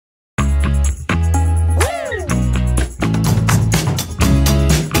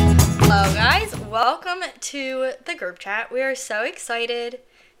welcome to the group chat. We are so excited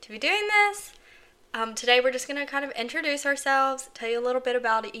to be doing this. Today we're just going to kind of introduce ourselves, tell you a little bit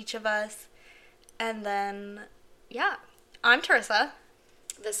about each of us, and then, yeah. I'm Tarissa.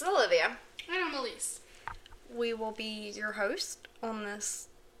 This is Olivia. And I'm Elise. We will be your host on this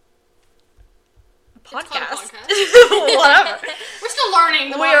It's podcast. called a podcast. Whatever. We're still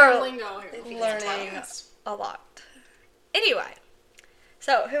learning the modern lingo here. Learning a lot. Anyway,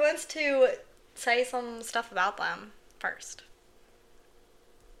 so who wants to say some stuff about them first?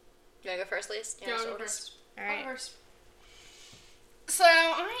 You want to go first, Elise? Yeah, I'll go first. All right. I'll go first. So,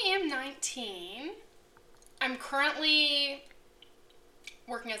 I am 19. I'm currently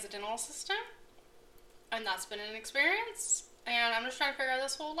working as a dental assistant. And that's been an experience. And I'm just trying to figure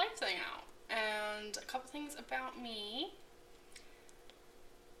this whole life thing out. And a couple things about me.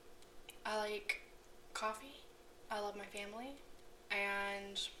 I like coffee. I love my family.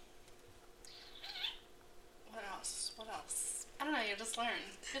 And what else? I don't know, you just learn.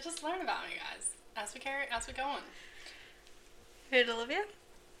 You just learn about me, guys, as we go on. Right, Olivia?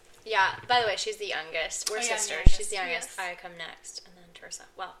 Yeah, by the way, she's the youngest. We're I'm the sisters. youngest, She's the youngest. yes. I come next, and then Tarissa.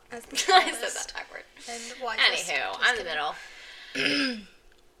 Well, As the I said that backward. And wisest. Anywho, Just I'm the kidding. middle.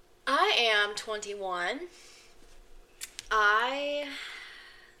 I am 21. I...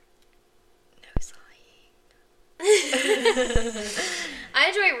 No sighing. I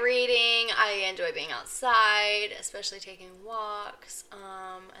enjoy reading. I enjoy being outside, especially taking walks.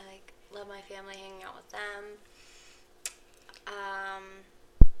 I love my family, hanging out with them.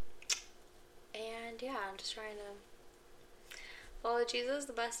 And yeah, I'm just trying to follow Jesus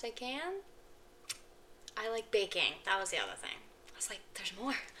the best I can. I like baking. That was the other thing. I was like, there's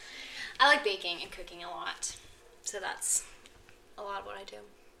more. I like baking and cooking a lot. So that's a lot of what I do.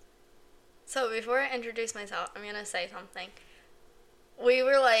 So before I introduce myself, I'm going to say something. We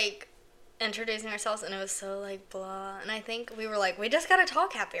were like introducing ourselves and it was so like blah. And I think we were like, we just got to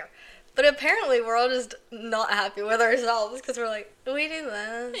talk happier. But apparently we're all just not happy with ourselves because we're like, we do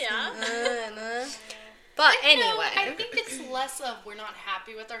this. Yeah. But I anyway. think it's less of we're not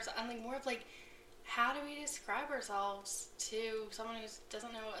happy with ourselves. I think more of like, how do we describe ourselves to someone who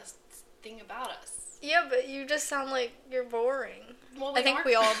doesn't know a thing about us? Yeah, but you just sound like you're boring. Well, I think are.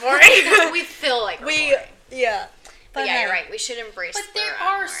 we all are boring. We feel like we're boring. Yeah. But yeah, hey. you're right. We should embrace But there where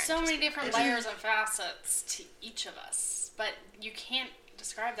are we're so many interested. different layers and facets to each of us. But you can't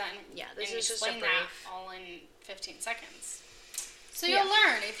describe that and, Yeah, this and is just a explain brief. that all in 15 seconds. So Yeah. you'll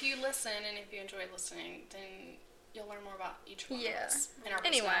learn. If you listen and if you enjoy listening, then you'll learn more about each one of us. And our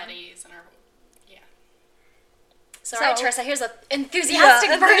Anyway. personalities and our... Yeah. So, all right, Tarissa, here's an Yeah, enthusiastic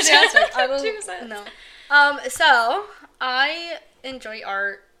version. enthusiastic. I Choose it. don't know. So I enjoy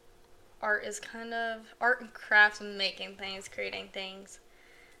art. Art is kind of art and crafts and making things, creating things.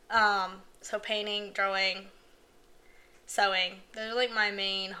 So painting, drawing, sewing. Those are like my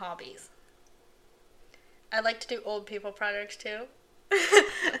main hobbies. I like to do old people projects too.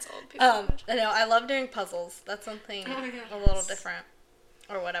 That's old people. I know I love doing puzzles. That's something Oh my God, a little yes. different,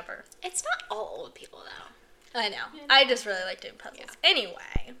 or whatever. It's not all old people, though. I know. Yeah, I just really like doing puzzles. Yeah.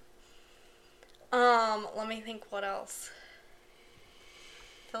 Anyway. Let me think what else.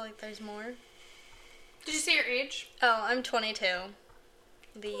 I feel like there's more. Did you say your age? Oh, I'm 22.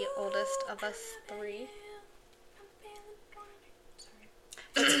 The oldest of us three.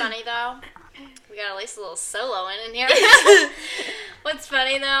 What's funny, though, we got at least a little solo in here. What's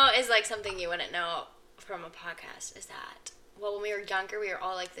funny, though, is like something you wouldn't know from a podcast is that, well, when we were younger, we were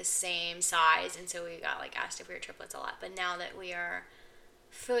all like the same size, and so we got like asked if we were triplets a lot. But now that we are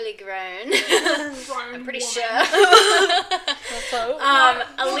fully grown, I'm pretty sure.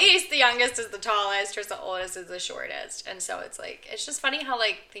 Elise, the youngest, is the tallest. Tris, the oldest, is the shortest. And so it's like, it's just funny how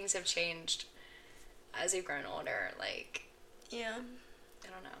like things have changed as we've grown older. Like, Yeah. I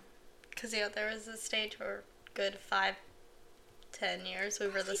don't know. Because, yeah, there was a stage where good 5-10 years we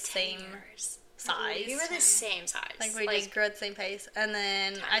were the same Years. size. We were the same size. Like, we just grew at the same pace. And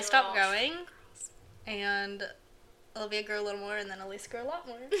then Tiny I stopped little growing. And Olivia grew a little more. And then Elise grew a lot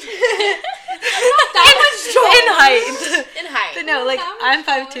more. that In height. In height. But no, like, That was I'm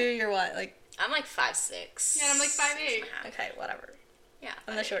taller. 5'2", you're what? Like, I'm like 5'6". Yeah, I'm like 5'8". okay, whatever. Yeah.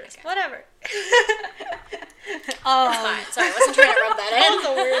 I'm the 5'8", shortest. okay. Whatever. That's fine. Sorry, I wasn't trying to rub that That in. was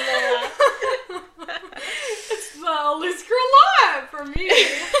a weird little laugh. It's the least girl alive for me.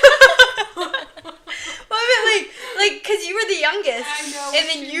 Well, I mean, like, cause you were the youngest, I know, and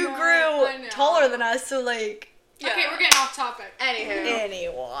then you I grew know. taller than us, so like. Yeah. Okay, we're getting off topic. Anywho.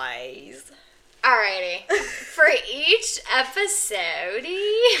 Anyways. Alrighty. For each episode.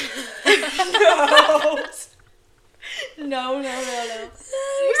 No. No.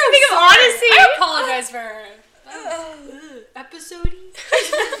 We're think of Odyssey. I apologize for episode.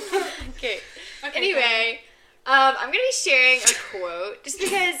 Okay. Anyway, I'm going to be sharing a quote just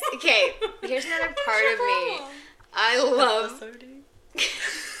because, okay, here's another part of me. I love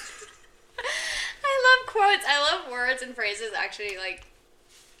quotes. I love words and phrases. Actually, like,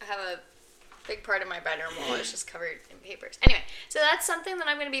 I have a big part of my bedroom wall is just covered in papers. Anyway, so that's something that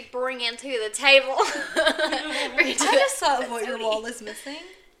I'm going to be bringing to the table. I just thought of what your wall is missing.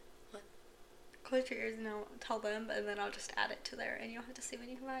 What? Close your ears and I'll tell them, and then I'll just add it to there, and you'll have to see when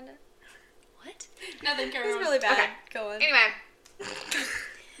you can find it. What? Nothing. It was really bad. Okay. Go on. Anyway.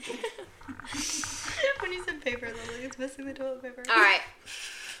 When you said paper, though, like it's missing the toilet paper. All right.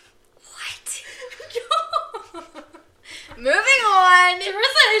 What? Moving on.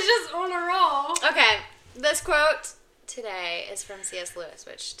 Tarissa is just on a roll. Okay, this quote today is from C.S. Lewis,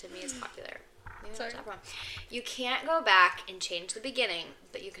 which to me is popular. Maybe Sorry. not wrong. You can't go back and change the beginning,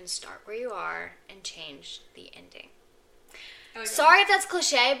 but you can start where you are and change the ending. Okay. Sorry if that's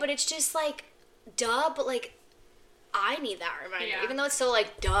cliche, but it's just like, duh, but like, I need that reminder, Yeah. even though it's so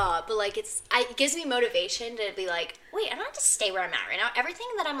like, duh, but like, it gives me motivation to be like, wait, I don't have to stay where I'm at right now. Everything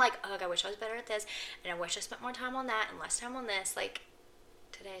that I'm like, oh, I wish I was better at this, and I wish I spent more time on that and less time on this, like,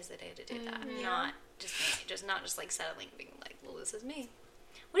 today is the day to do that. Mm-hmm. Not just me, not just like settling, being like, well, this is me.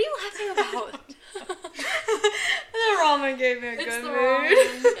 What are you laughing about? The ramen gave me a It's good the mood.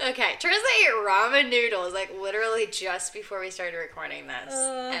 ramen. Okay, Tarissa ate ramen noodles like literally just before we started recording this,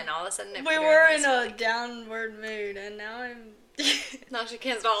 and all of a sudden it We put her were this, in a like, downward mood, and now I'm. now she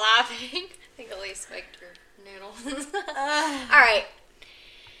can't stop laughing. I think Elise spiked her noodles. All right.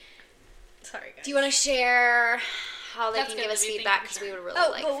 Sorry, guys. Do you want to share how they That's can good, give us Libby. feedback? Thank you Because for we would really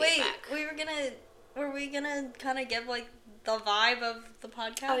Oh, like but wait, feedback. were we gonna kind of give like the vibe of the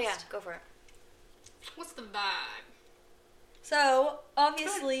podcast? Oh yeah, go for it. What's the vibe? So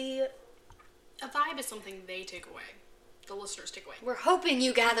obviously, A vibe is something they take away. The listeners take away. We're hoping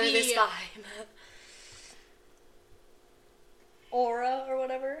you gather this The- vibe. aura or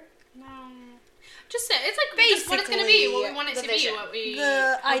whatever. No. Just say it's like just what it's gonna be, what we want it the to vision. be, what we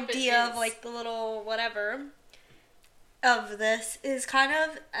The hope it idea of is. like the little whatever of this is kind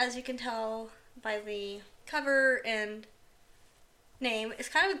of, as you can tell by the cover and name, it's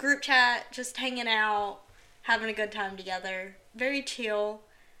kind of a group chat, just hanging out, having a good time together. Very chill.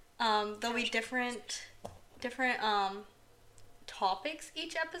 There'll be different topics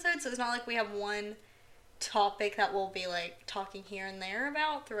each episode, so it's not like we have one topic that we'll be like talking here and there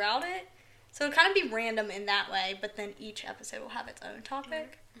about throughout it. So it'll kind of be random in that way, but then each episode will have its own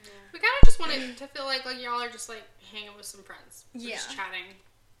topic. we kind of just want it to feel like y'all are just like hanging with some friends. We're Yeah. just chatting.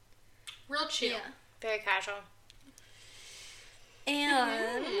 Real chill. Yeah. Very casual.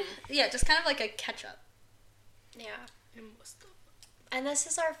 And yeah, just kind of like a catch up. Yeah. And what's the- And this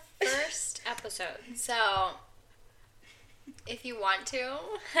is our first episode, so if you want to,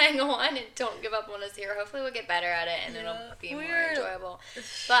 hang on and don't give up on us here. Hopefully we'll get better at it and it'll be more we're enjoyable.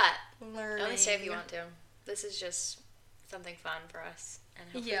 But Learning. only stay if you want to. This is just something fun for us and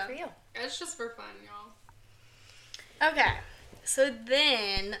hopefully Yeah. for you. It's just for fun, y'all. Okay, so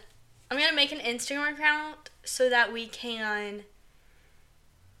then I'm gonna make an Instagram account so that we can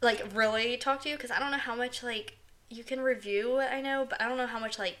like really talk to you, because I don't know how much like you can review what I know, but I don't know how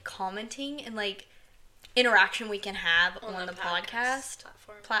much like commenting and like interaction we can have on the podcast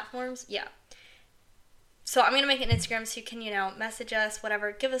platforms. Yeah. So I'm gonna make an Instagram so you can, message us,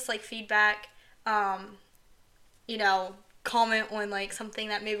 whatever, give us like feedback, comment on like something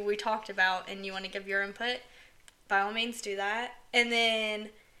that maybe we talked about and you want to give your input. By all means, do that. And then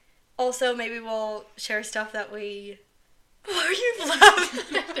also maybe we'll share stuff that we. Why are you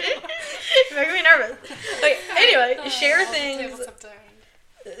laughing? You're making me nervous. Okay, anyway, share things.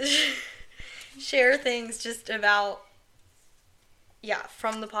 Share things just about,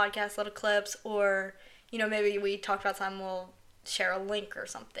 from the podcast, little clips, or, maybe we talked about something, we'll share a link or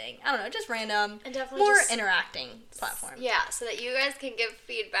something. I don't know, just random, And definitely more just- interacting platform. Yeah, so that you guys can give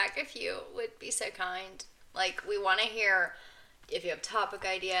feedback if you would be so kind. Like, we want to hear if you have topic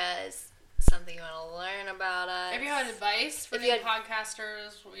ideas, something you want to learn about us. If you had advice for If the you had-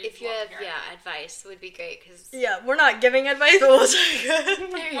 podcasters, If you have, advice would be great, because Yeah, we're not giving advice, but we'll take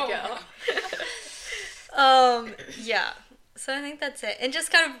it. there you Oh, go. Yeah. So I think that's it. And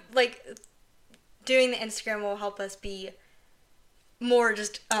just kind of, like, doing the Instagram will help us be more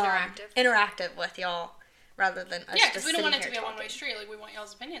just interactive with y'all rather than us Yeah, just because we don't want it to sitting be a here one-way talking. street. Like, we want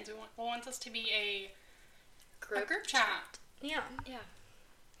y'all's opinions. We want this to be a Group chat. Yeah. Yeah.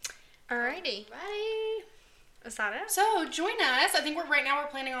 Alrighty. Right. Is that it? So, join us. I think we're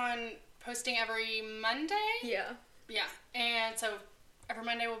planning on posting every Monday. Yeah. Yeah. And so, every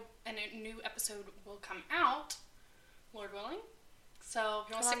Monday a new episode will come out, Lord willing. So if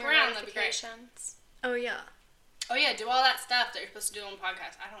you want to stick around, that'd be great. Oh, yeah. Oh, yeah, do all that stuff that you're supposed to do on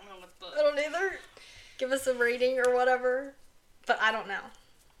podcasts. I don't know what the... I don't either. Give us a rating or whatever. But I don't know.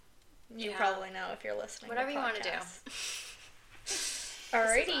 You probably know if you're listening. Whatever you want to do.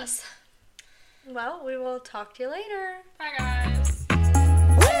 Alrighty. Well, we will talk to you later. Bye, guys.